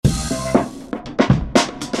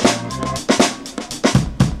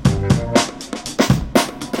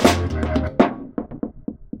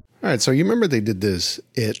right, so you remember they did this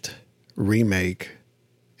It remake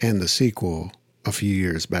and the sequel a few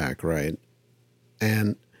years back, right?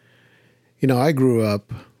 And, I grew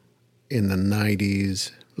up in the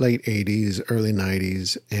 90s, late 80s, early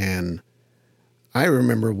 90s, and I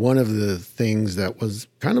remember one of the things that was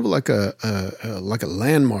kind of like a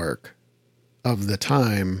landmark of the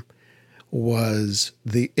time was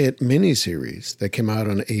the It miniseries that came out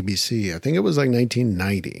on ABC. I think it was like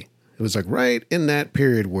 1990. It was like right in that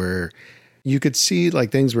period where you could see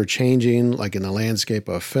like things were changing, like in the landscape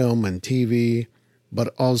of film and TV,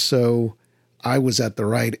 but also I was at the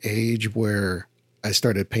right age where I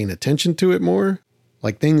started paying attention to it more.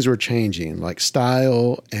 Like things were changing, like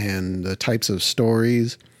style and the types of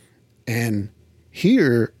stories. And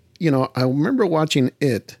here, I remember watching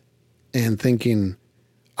It and thinking,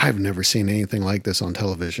 I've never seen anything like this on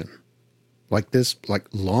television. Like this, like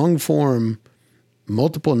long form,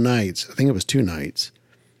 multiple nights, I think it was 2 nights,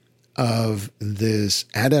 of this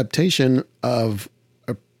adaptation of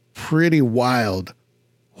a pretty wild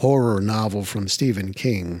horror novel from Stephen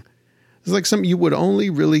King. It's like something you would only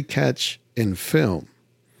really catch in film.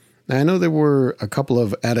 Now, I know there were a couple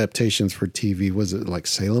of adaptations for TV. Was it like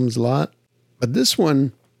Salem's Lot? But this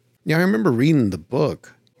one, I remember reading the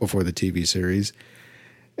book before the TV series.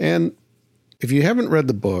 And if you haven't read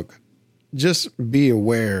the book, just be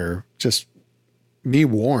aware, just be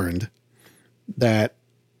warned that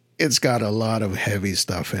it's got a lot of heavy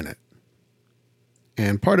stuff in it.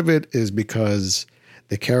 And part of it is because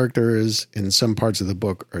the characters in some parts of the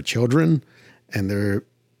book are children, and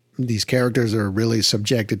these characters are really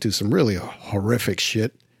subjected to some really horrific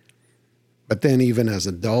shit. But then even as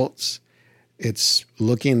adults, it's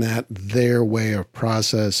looking at their way of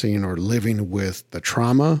processing or living with the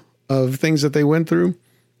trauma of things that they went through.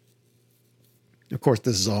 Of course,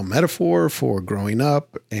 this is all metaphor for growing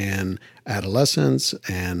up and adolescence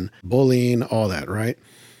and bullying, all that, right?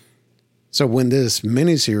 So when this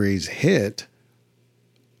miniseries hit,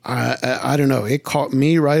 I don't know, it caught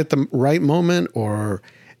me right at the right moment, or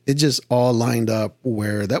it just all lined up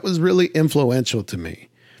where that was really influential to me.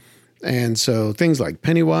 And so things like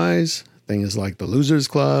Pennywise, things like The Losers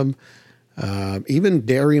Club, even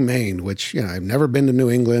Derry, Maine, which, I've never been to New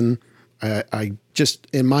England. I just,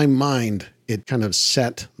 in my mind, it kind of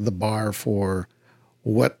set the bar for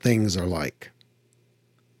what things are like.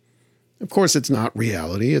 Of course, it's not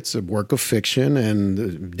reality. It's a work of fiction,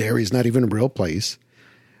 and Derry's not even a real place.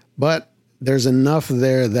 But there's enough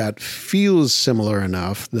there that feels similar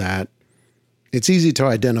enough that it's easy to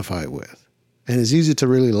identify with, and it's easy to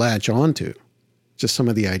really latch onto, just some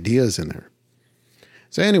of the ideas in there.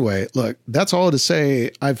 So anyway, look, that's all to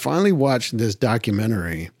say. I finally watched this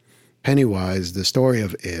documentary, Pennywise, the story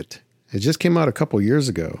of It. It just came out a couple years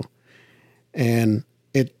ago, and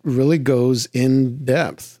it really goes in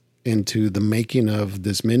depth into the making of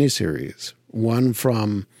this miniseries. One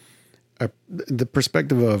from the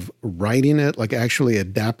perspective of writing it, like actually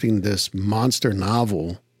adapting this monster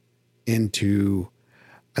novel into,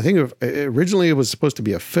 I think originally it was supposed to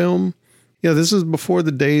be a film. This is before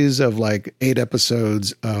the days of like 8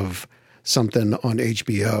 episodes of something on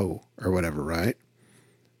HBO or whatever, right?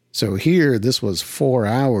 So here, this was 4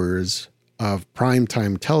 hours of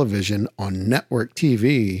primetime television on network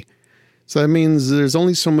TV. So that means there's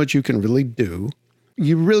only so much you can really do.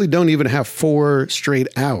 You really don't even have 4 straight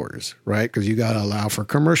hours, right? Because you got to allow for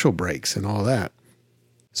commercial breaks and all that.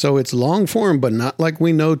 So it's long form, but not like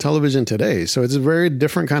we know television today. So it's a very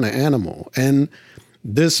different kind of animal. And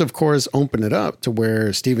this, of course, opened it up to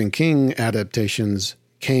where Stephen King adaptations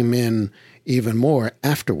came in even more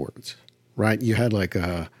afterwards, right? You had like,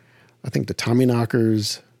 I think the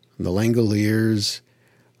Tommyknockers, the Langoliers,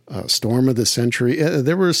 Storm of the Century.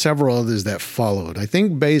 There were several others that followed, I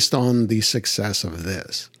think based on the success of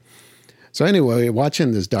this. So anyway,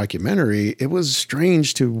 watching this documentary, it was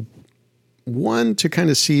strange to kind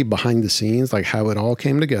of see behind the scenes, like how it all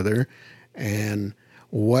came together and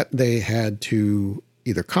what they had to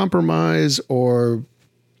either compromise or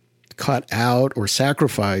cut out or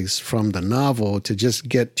sacrifice from the novel to just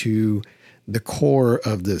get to the core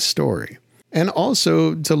of this story. And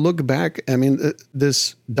also to look back, I mean,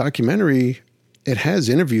 this documentary, it has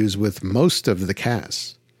interviews with most of the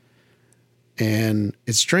cast. And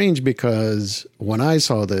it's strange because when I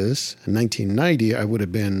saw this in 1990, I would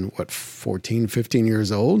have been, 14, 15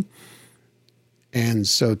 years old. And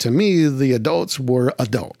so to me, the adults were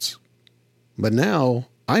adults. But now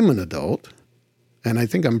I'm an adult, and I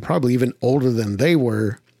think I'm probably even older than they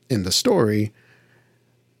were in the story.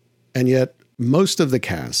 And yet most of the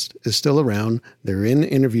cast is still around. They're in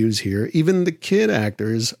interviews here. Even the kid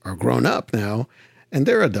actors are grown up now, and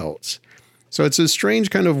they're adults. So it's a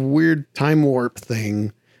strange kind of weird time warp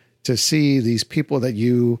thing to see these people that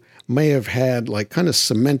you may have had like kind of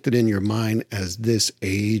cemented in your mind as this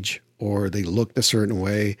age, or they looked a certain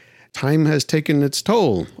way. Time has taken its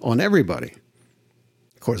toll on everybody.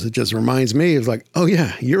 Of course, it just reminds me of like, oh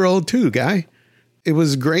yeah, you're old too, guy. It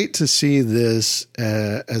was great to see this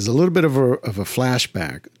as a little bit of a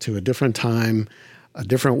flashback to a different time, a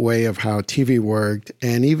different way of how TV worked,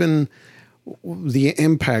 and even the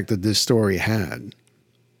impact that this story had.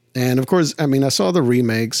 And of course, I mean, I saw the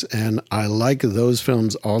remakes and I like those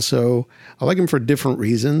films also. I like them for different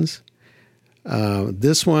reasons.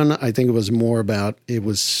 This one, I think it was more about, it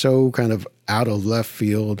was so kind of out of left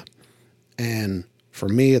field. And for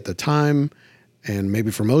me at the time, and maybe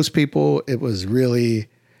for most people, it was really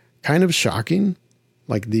kind of shocking,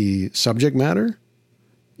 like the subject matter.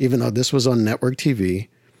 Even though this was on network TV,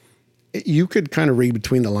 you could kind of read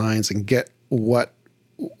between the lines and get what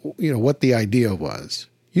the idea was.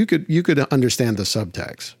 You could understand the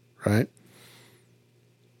subtext, right?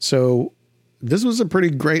 So this was a pretty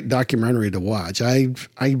great documentary to watch. I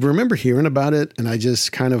remember hearing about it and I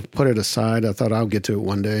just kind of put it aside. I thought I'll get to it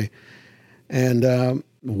one day. And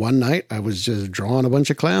one night I was just drawing a bunch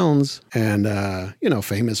of clowns and,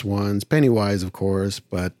 famous ones, Pennywise, of course,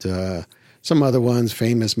 but some other ones,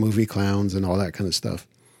 famous movie clowns and all that kind of stuff.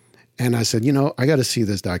 And I said, I got to see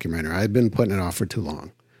this documentary. I've been putting it off for too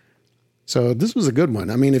long. So this was a good one.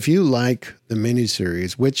 I mean, if you like the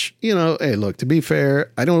miniseries, which, hey, look, to be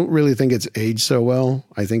fair, I don't really think it's aged so well.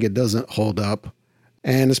 I think it doesn't hold up.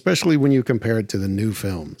 And especially when you compare it to the new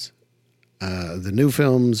films. The new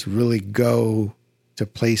films really go to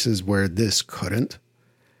places where this couldn't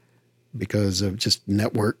because of just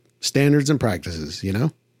network standards and practices,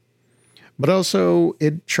 But also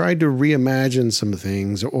it tried to reimagine some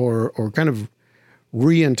things or kind of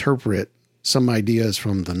reinterpret some ideas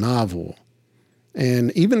from the novel.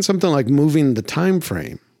 And even something like moving the time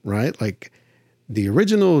frame, right? Like the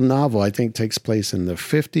original novel, I think, takes place in the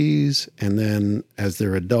 50s. And then as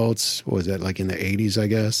they're adults, was it like in the 80s, I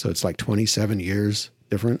guess? So it's like 27 years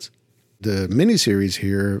difference. The miniseries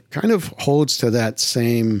here kind of holds to that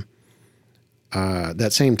same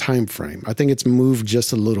time frame. I think it's moved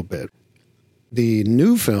just a little bit. The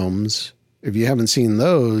new films, if you haven't seen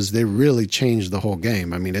those, they really changed the whole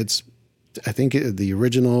game. I mean, I think the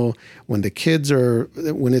original, when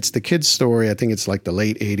it's the kids' story, I think it's like the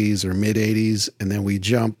late 80s or mid 80s. And then we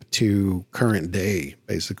jump to current day,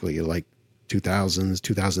 basically like 2000s,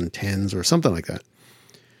 2010s or something like that.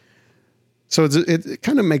 So it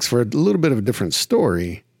kind of makes for a little bit of a different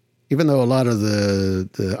story, even though a lot of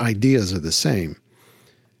the ideas are the same.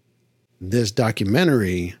 This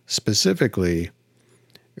documentary specifically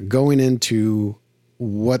going into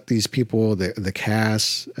what these people, the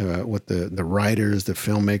cast, what the writers, the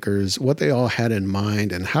filmmakers, what they all had in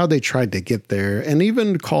mind and how they tried to get there, and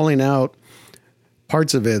even calling out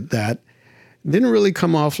parts of it that didn't really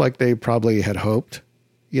come off like they probably had hoped,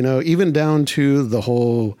 even down to the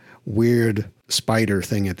whole weird spider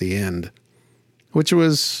thing at the end, which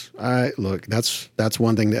was, look, that's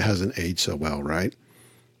one thing that hasn't aged so well, right?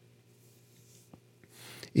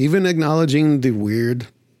 Even acknowledging the weird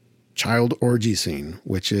child orgy scene,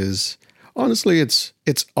 which is honestly, it's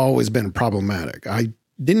always been problematic. I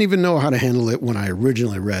didn't even know how to handle it when I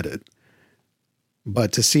originally read it.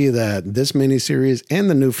 But to see that this miniseries and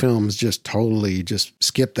the new films just totally just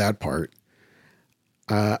skip that part,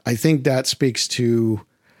 I think that speaks to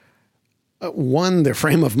one, the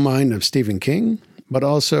frame of mind of Stephen King, but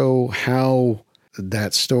also how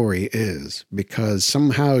that story is, because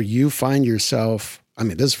somehow you find yourself, I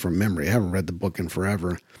mean, this is from memory. I haven't read the book in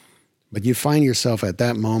forever. But you find yourself at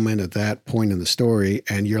that moment, at that point in the story,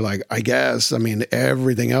 and you're like, I guess, I mean,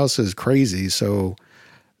 everything else is crazy, so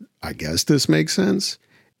I guess this makes sense.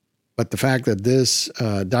 But the fact that this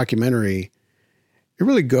documentary, it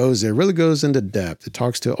really goes into depth. It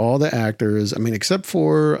talks to all the actors. I mean, except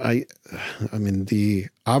for, the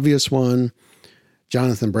obvious one,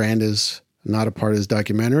 Jonathan Brandis, not a part of this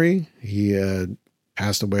documentary. He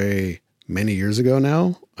passed away many years ago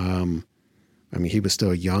now. He was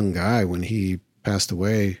still a young guy when he passed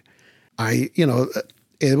away.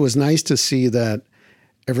 It was nice to see that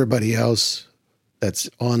everybody else that's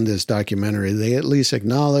on this documentary, they at least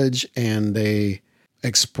acknowledge and they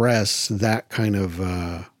express that kind of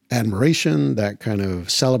admiration, that kind of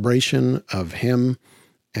celebration of him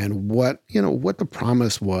and what the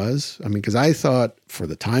promise was. I mean, because I thought, for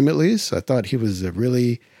the time at least, I thought he was a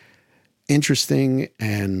really interesting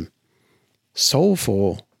and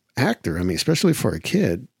soulful actor. I mean, especially for a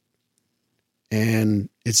kid. And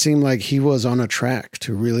it seemed like he was on a track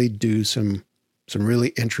to really do some really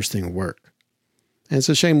interesting work. And it's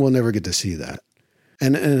a shame we'll never get to see that.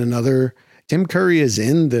 And another, Tim Curry is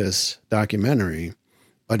in this documentary,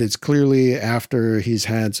 but it's clearly after he's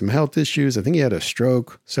had some health issues. I think he had a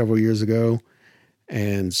stroke several years ago.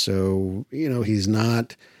 And so, he's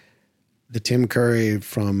not the Tim Curry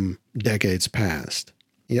from decades past.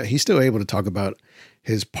 Yeah, he's still able to talk about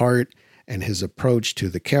his part and his approach to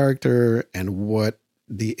the character and what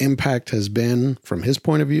the impact has been from his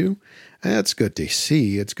point of view. And that's good to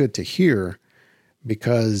see. It's good to hear,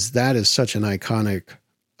 because that is such an iconic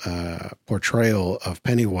portrayal of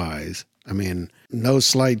Pennywise. I mean, no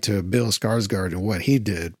slight to Bill Skarsgård and what he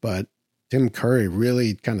did, but Tim Curry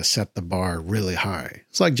really kind of set the bar really high.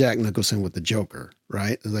 It's like Jack Nicholson with the Joker,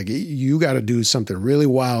 right? It's like you got to do something really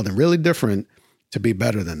wild and really different to be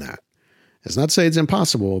better than that. It's not to say it's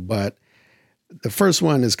impossible, but the first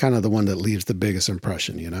one is kind of the one that leaves the biggest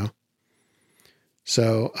impression,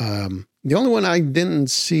 So the only one I didn't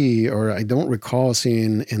see, or I don't recall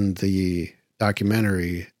seeing in the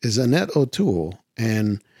documentary, is Annette O'Toole.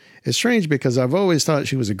 And it's strange because I've always thought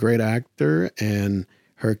she was a great actor, and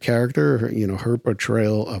her character, her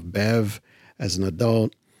portrayal of Bev as an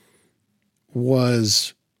adult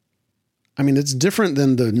was, it's different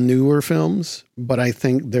than the newer films, but I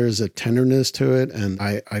think there's a tenderness to it. And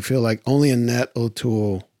I feel like only Annette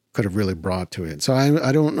O'Toole could have really brought to it. So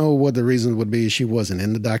I don't know what the reason would be. She wasn't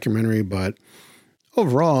in the documentary, but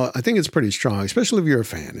overall, I think it's pretty strong, especially if you're a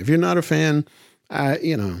fan. If you're not a fan,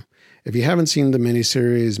 if you haven't seen the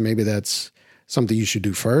miniseries, maybe that's something you should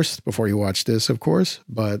do first before you watch this, of course.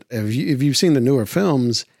 But if you've seen the newer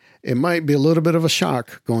films, it might be a little bit of a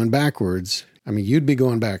shock going backwards. You'd be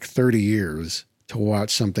going back 30 years to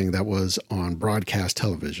watch something that was on broadcast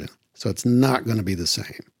television. So it's not going to be the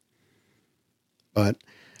same. But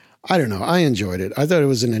I don't know. I enjoyed it. I thought it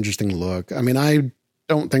was an interesting look. I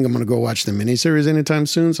don't think I'm going to go watch the miniseries anytime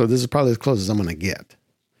soon. So this is probably as close as I'm going to get.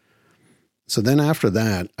 So then after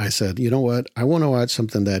that, I said, you know what? I want to watch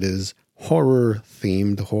something that is horror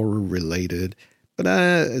themed, horror related.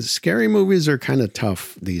 But scary movies are kind of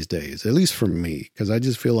tough these days, at least for me, because I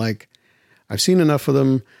just feel like I've seen enough of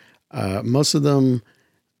them. Most of them,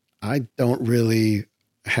 I don't really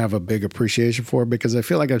have a big appreciation for, because I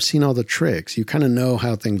feel like I've seen all the tricks. You kind of know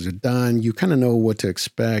how things are done. You kind of know what to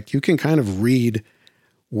expect. You can kind of read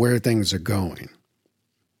where things are going.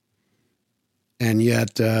 And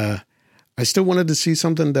yet, I still wanted to see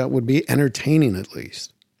something that would be entertaining at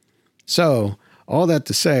least. So all that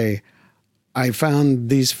to say, I found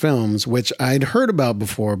these films, which I'd heard about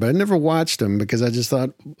before, but I never watched them because I just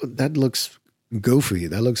thought that looks goofy.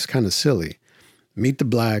 That looks kind of silly. Meet the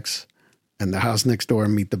Blacks and The House Next Door,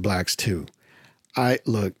 Meet the Blacks 2. I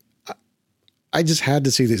just had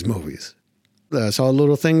to see these movies. I saw a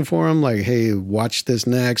little thing for them, like, hey, watch this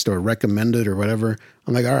next or recommend it or whatever.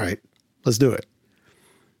 I'm like, all right, let's do it.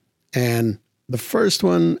 And the first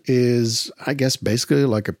one is, I guess, basically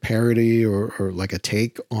like a parody or like a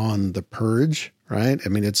take on The Purge, right?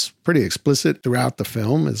 It's pretty explicit throughout the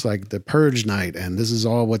film. It's like the Purge night, and this is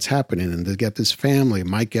all what's happening. And they get this family.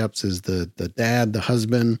 Mike Epps is the dad, the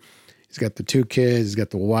husband. He's got the 2 kids. He's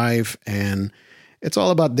got the wife. And it's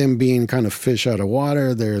all about them being kind of fish out of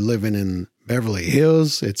water. They're living in Beverly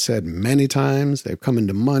Hills. It's said many times. They've come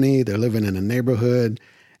into money. They're living in a neighborhood.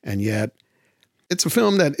 And yet it's a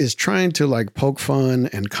film that is trying to like poke fun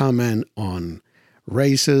and comment on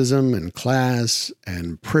racism and class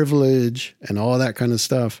and privilege and all that kind of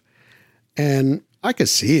stuff. And I could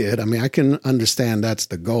see it. I can understand that's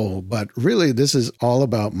the goal. But really, this is all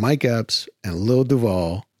about Mike Epps and Lil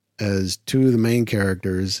Duval as 2 of the main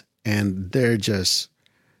characters. And they're just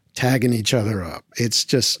tagging each other up. It's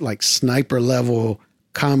just like sniper level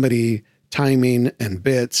comedy, timing, and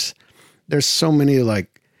bits. There's so many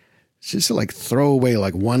just like throwaway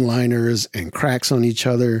like one-liners and cracks on each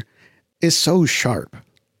other. It's so sharp.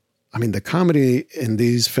 The comedy in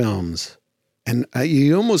these films, and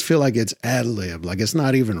you almost feel like it's ad-lib, like it's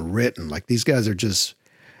not even written. Like these guys are just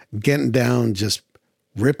getting down, just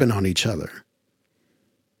ripping on each other.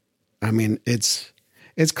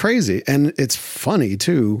 It's crazy, and it's funny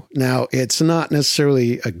too. Now, it's not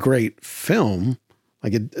necessarily a great film.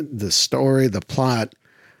 The story, the plot,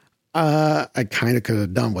 I kind of could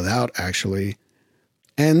have done without, actually.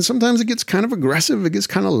 And sometimes it gets kind of aggressive. It gets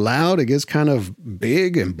kind of loud. It gets kind of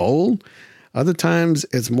big and bold. Other times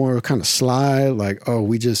it's more kind of sly, like, oh,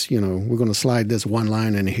 we just, we're going to slide this one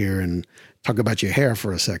line in here and talk about your hair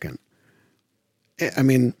for a second.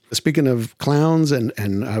 Speaking of clowns,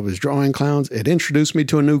 and I was drawing clowns, it introduced me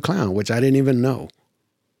to a new clown, which I didn't even know.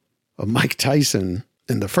 Of Mike Tyson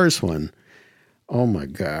in the first one. Oh my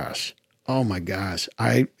gosh.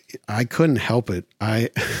 I couldn't help it.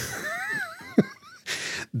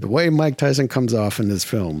 The way Mike Tyson comes off in this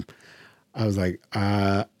film, I was like,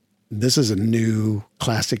 this is a new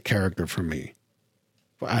classic character for me.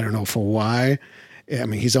 I don't know for why. I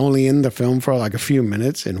mean, he's only in the film for like a few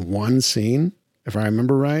minutes in one scene, if I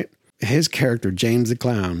remember right. His character, James the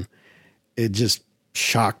Clown, it just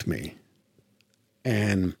shocked me.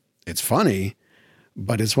 And it's funny,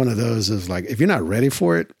 but it's one of those is like, if you're not ready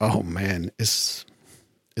for it, oh man, it's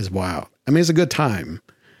wild. I mean, it's a good time.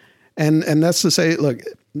 And that's to say, look,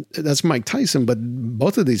 that's Mike Tyson, but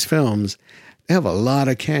both of these films, they have a lot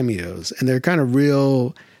of cameos and they're kind of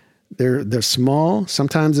real. They're small.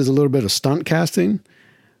 Sometimes there's a little bit of stunt casting,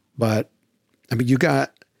 but I mean, you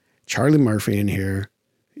got Charlie Murphy in here.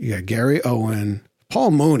 You got Gary Owen,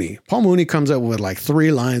 Paul Mooney. Paul Mooney comes up with like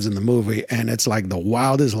 3 lines in the movie, and it's like the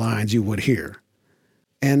wildest lines you would hear.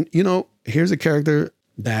 And, you know, here's a character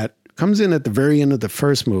that comes in at the very end of the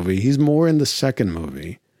first movie. He's more in the second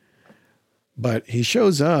movie, but he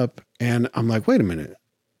shows up and I'm like, wait a minute.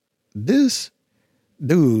 This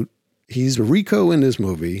dude, he's Rico in this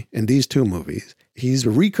movie, in these 2 movies. He's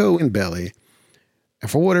Rico in Belly. And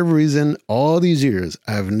for whatever reason, all these years,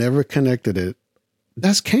 I've never connected it.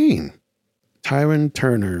 That's Kane. Tyrone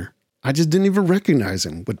Turner. I just didn't even recognize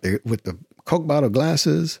him with the Coke bottle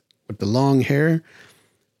glasses, with the long hair.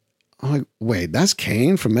 I'm like, wait, that's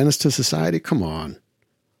Kane from Menace to Society? Come on.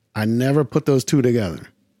 I never put those 2 together.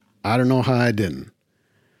 I don't know how I didn't.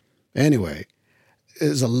 Anyway,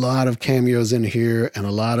 there's a lot of cameos in here and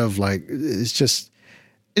a lot of like, it's just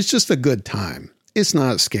a good time. It's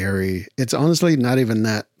not scary. It's honestly not even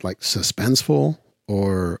that like suspenseful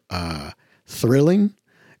or thrilling.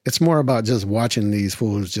 It's more about just watching these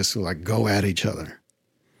fools just like go at each other.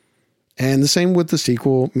 And the same with the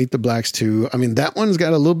sequel, Meet the Blacks 2. I mean, that one's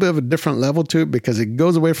got a little bit of a different level to it because it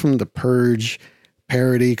goes away from the Purge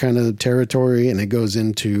parody kind of territory and it goes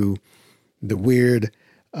into the weird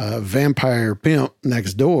vampire pimp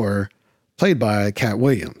next door, played by Cat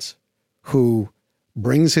Williams, who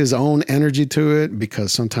brings his own energy to it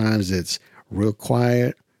because sometimes it's real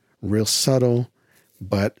quiet, real subtle,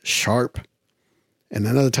 but sharp. And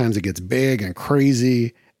then other times it gets big and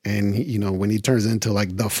crazy. And, you know, when he turns into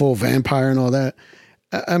like the full vampire and all that,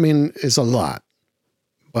 I mean, it's a lot.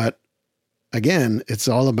 But again, it's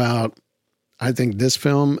all about, I think this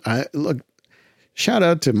film, shout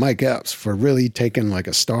out to Mike Epps for really taking like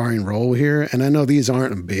a starring role here. And I know these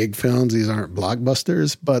aren't big films. These aren't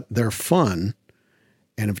blockbusters, but they're fun.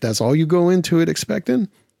 And if that's all you go into it expecting,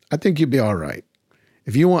 I think you'd be all right.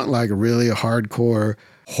 If you want like a really hardcore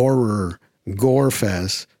horror gore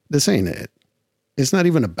fest, this ain't it. It's not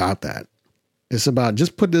even about that. It's about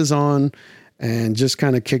just put this on and just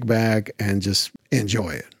kind of kick back and just enjoy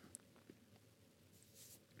it.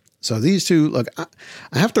 So these 2, look,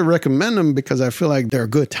 I have to recommend them because I feel like they're a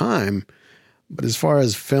good time. But as far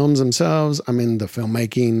as films themselves, I mean, the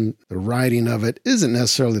filmmaking, the writing of it isn't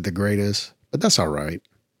necessarily the greatest, but that's all right.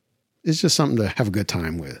 It's just something to have a good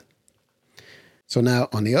time with. So now,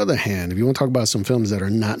 on the other hand, if you want to talk about some films that are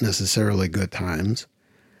not necessarily good times,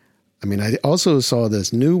 I mean, I also saw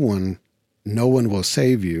this new one, No One Will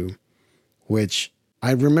Save You, which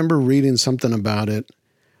I remember reading something about it.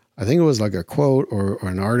 I think it was like a quote or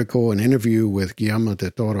an article, an interview with Guillermo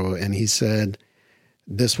del Toro, and he said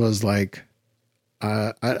this was like,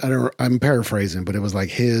 I'm paraphrasing, but it was like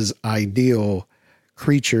his ideal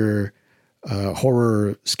creature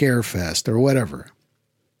horror scare fest or whatever.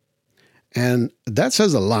 And that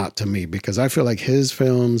says a lot to me because I feel like his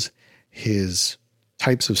films, his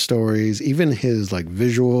types of stories, even his like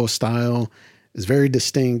visual style is very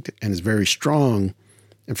distinct and is very strong.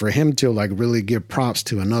 And for him to like really give props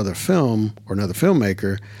to another film or another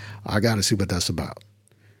filmmaker, I got to see what that's about.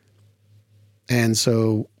 And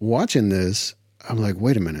so watching this, I'm like,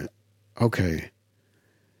 wait a minute. Okay.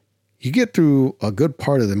 You get through a good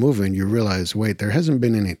part of the movie and you realize, wait, there hasn't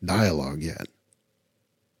been any dialogue yet.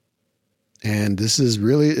 And this is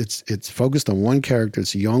really, it's focused on one character.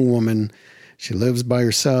 It's a young woman. She lives by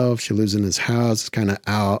herself. She lives in this house. It's kind of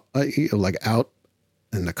out, like out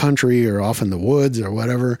in the country or off in the woods or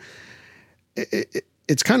whatever.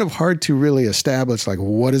 It's kind of hard to really establish like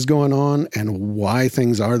what is going on and why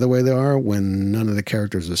things are the way they are when none of the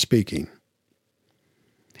characters are speaking.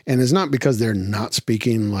 And it's not because they're not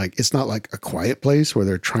speaking, like it's not like A Quiet Place where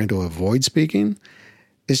they're trying to avoid speaking.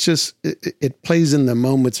 It's just, it plays in the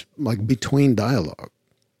moments like between dialogue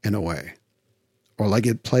in a way, or like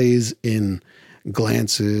it plays in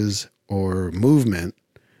glances or movement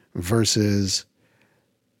versus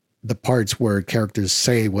the parts where characters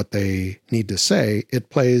say what they need to say. It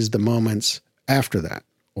plays the moments after that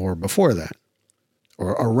or before that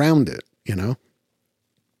or around it, you know?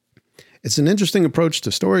 it's an interesting approach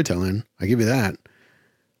to storytelling. I give you that.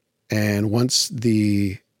 And once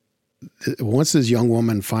this young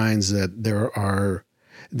woman finds that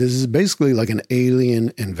this is basically like an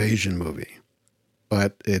alien invasion movie,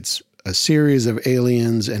 but it's a series of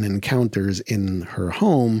aliens and encounters in her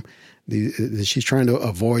home. She's trying to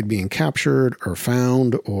avoid being captured or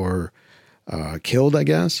found or killed, I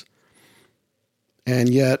guess. And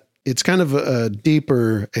yet it's kind of a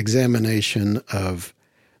deeper examination of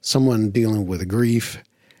someone dealing with grief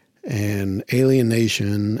and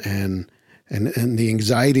alienation and the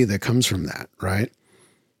anxiety that comes from that, right?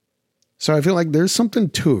 So I feel like there's something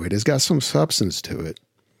to it. It's got some substance to it.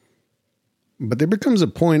 But there becomes a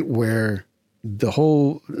point where the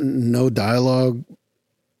whole no dialogue,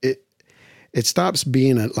 it stops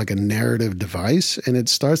being like a narrative device, and it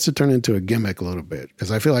starts to turn into a gimmick a little bit.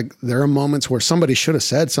 Because I feel like there are moments where somebody should have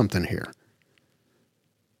said something here.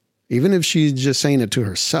 Even if she's just saying it to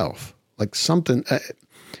herself. Like something,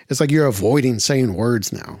 it's like you're avoiding saying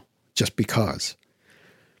words now, just because.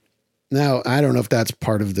 Now, I don't know if that's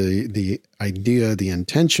part of the idea, the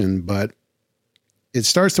intention, but it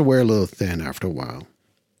starts to wear a little thin after a while.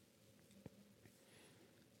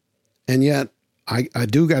 And yet, I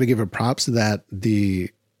do got to give it props that the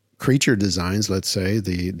creature designs, let's say,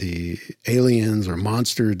 the aliens or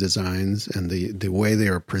monster designs and the way they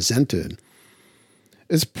are presented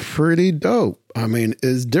is pretty dope. I mean,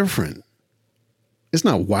 it's different. It's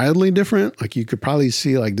not wildly different. Like you could probably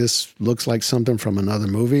see like this looks like something from another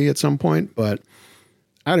movie at some point, but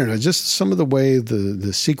I don't know, just some of the way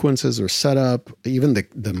the sequences are set up, even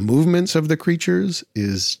the movements of the creatures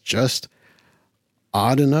is just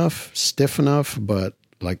odd enough, stiff enough, but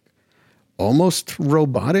like almost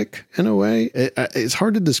robotic in a way. It's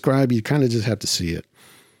hard to describe. You kind of just have to see it.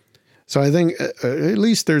 So I think at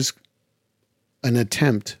least there's an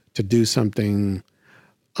attempt to do something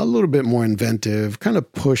a little bit more inventive, kind of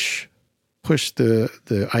push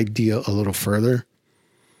the idea a little further.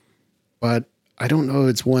 But I don't know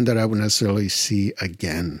it's one that I would necessarily see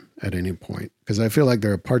again at any point, because I feel like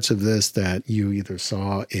there are parts of this that you either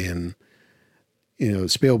saw in,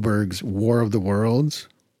 Spielberg's War of the Worlds,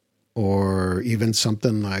 or even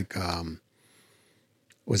something like,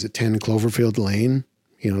 was it 10 Cloverfield Lane?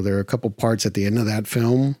 There are a couple parts at the end of that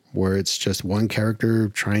film where it's just one character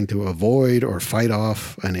trying to avoid or fight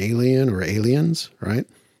off an alien or aliens, right?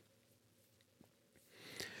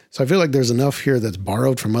 So I feel like there's enough here that's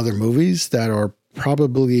borrowed from other movies that are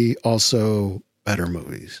probably also better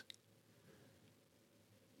movies.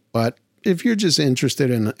 But if you're just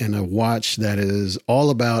interested in a watch that is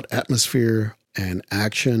all about atmosphere and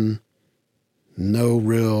action, no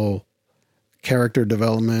real character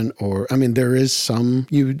development, there is some,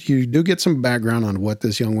 you do get some background on what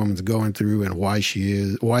this young woman's going through and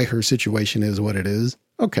why her situation is what it is.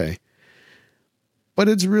 Okay. But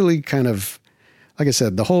it's really kind of, like I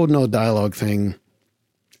said, the whole no dialogue thing,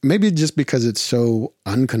 maybe just because it's so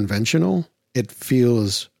unconventional, it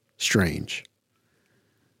feels strange.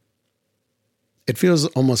 It feels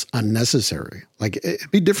almost unnecessary. Like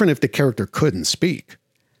it'd be different if the character couldn't speak.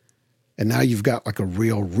 And now you've got like a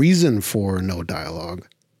real reason for no dialogue.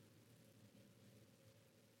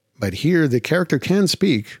 But here the character can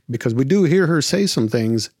speak because we do hear her say some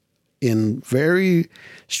things in very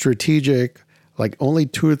strategic, like only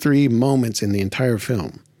 2 or 3 moments in the entire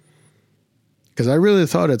film. Because I really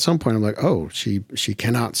thought at some point, I'm like, oh, she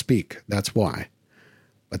cannot speak. That's why.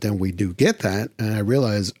 But then we do get that. And I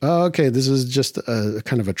realize, oh, okay, this is just a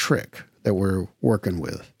kind of a trick that we're working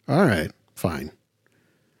with. All right, fine.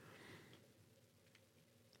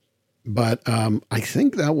 But I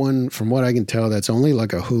think that one, from what I can tell, that's only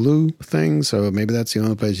like a Hulu thing. So maybe that's the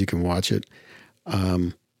only place you can watch it.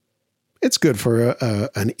 It's good for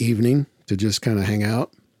an evening to just kind of hang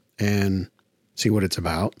out and see what it's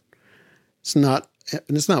about. It's not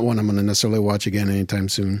one I'm going to necessarily watch again anytime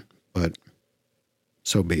soon, but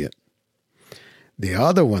so be it. The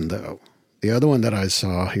other one, though, that I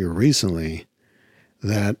saw here recently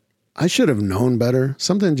that I should have known better.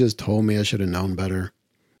 Something just told me I should have known better.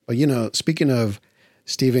 But, speaking of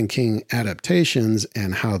Stephen King adaptations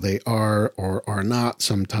and how they are or are not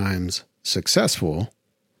sometimes successful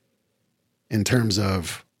in terms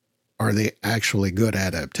of are they actually good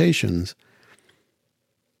adaptations,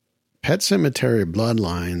 Pet Sematary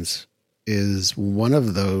Bloodlines is one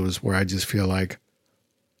of those where I just feel like,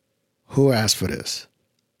 who asked for this?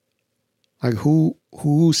 Like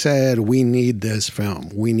who said we need this film?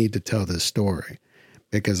 We need to tell this story.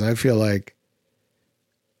 Because I feel like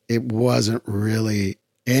it wasn't really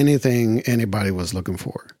anything anybody was looking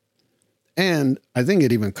for. And I think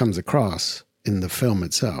it even comes across in the film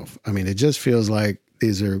itself. I mean, it just feels like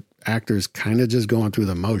these are actors kind of just going through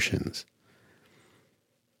the motions.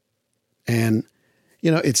 And,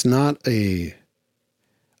 it's not I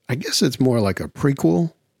guess it's more like a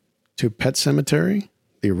prequel to Pet Sematary,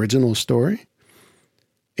 the original story.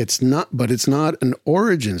 It's not an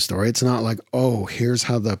origin story. It's not like, oh, here's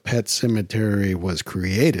how the Pet Sematary was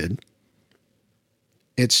created.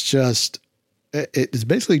 It's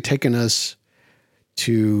basically taken us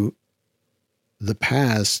to the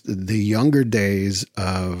past, the younger days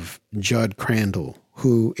of Judd Crandall,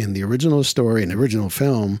 who in the original story, in the original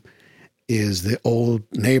film, is the old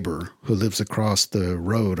neighbor who lives across the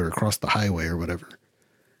road or across the highway or whatever.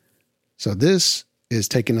 So this is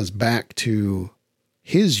taking us back to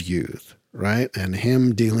his youth, right? And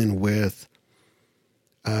him dealing with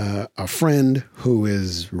a friend who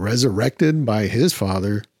is resurrected by his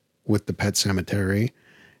father with the Pet Sematary.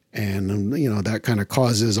 And, that kind of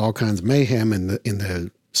causes all kinds of mayhem in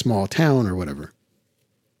the small town or whatever.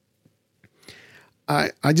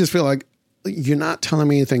 I just feel like you're not telling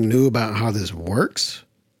me anything new about how this works.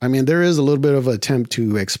 I mean, there is a little bit of an attempt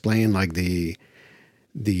to explain like the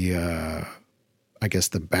I guess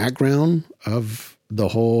the background of the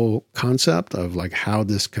whole concept of like how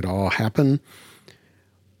this could all happen.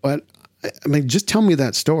 But I mean, just tell me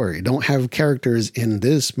that story. Don't have characters in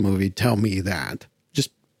this movie tell me that.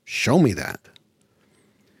 Just show me that.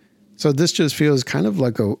 So this just feels kind of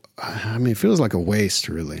like it feels like a waste,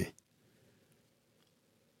 really.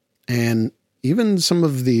 And even some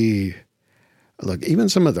of the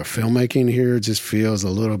filmmaking here just feels a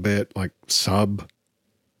little bit like substandard.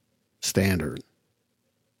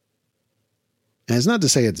 And it's not to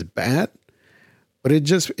say it's bad, but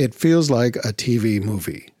it feels like a TV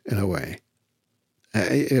movie in a way,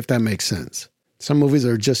 if that makes sense. Some movies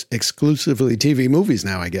are just exclusively TV movies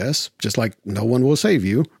now, I guess, just like No One Will Save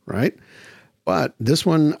You, right? But this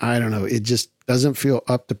one, I don't know, it just doesn't feel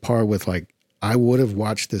up to par with like, I would have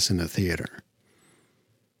watched this in a theater.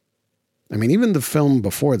 I mean, even the film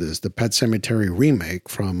before this, the Pet Sematary remake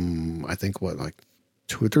from, I think, like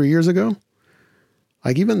 2 or 3 years ago?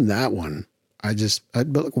 Like, even that one,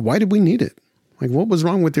 but why did we need it? Like, what was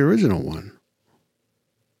wrong with the original one?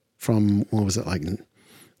 From, what was it, like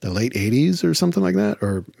the late 80s or something like that?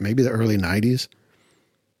 Or maybe the early 90s?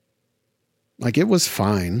 Like, it was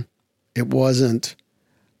fine. It wasn't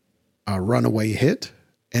a runaway hit.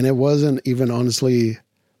 And it wasn't even honestly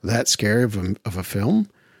that scary of a film.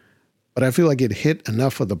 But I feel like it hit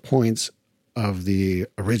enough of the points of the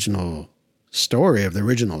original story, of the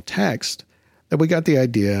original text, that we got the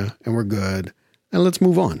idea and we're good. And let's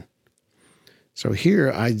move on. So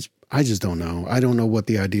here, I just don't know. I don't know what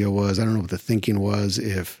the idea was. I don't know what the thinking was.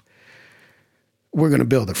 If we're going to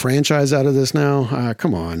build a franchise out of this now,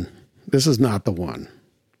 come on. This is not the one.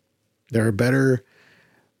 There are better,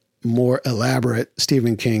 more elaborate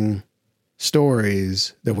Stephen King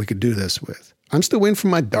stories that we could do this with. I'm still waiting for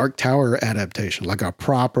my Dark Tower adaptation, like a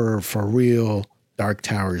proper, for real Dark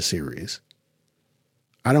Tower series.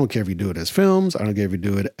 I don't care if you do it as films. I don't care if you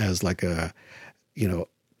do it as like a,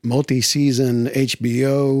 multi-season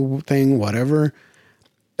HBO thing, whatever.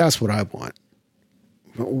 That's what I want.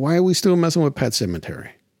 Why are we still messing with Pet Sematary?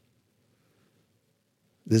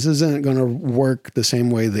 This isn't going to work the same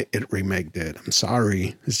way the It remake did. I'm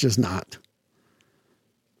sorry. It's just not.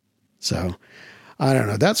 So, I don't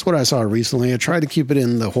know. That's what I saw recently. I tried to keep it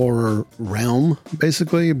in the horror realm,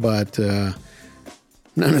 basically, but none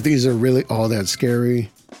of these are really all that scary.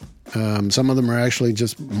 Some of them are actually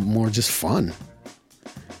just fun.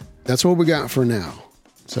 That's what we got for now.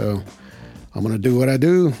 So, I'm going to do what I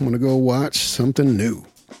do. I'm going to go watch something new.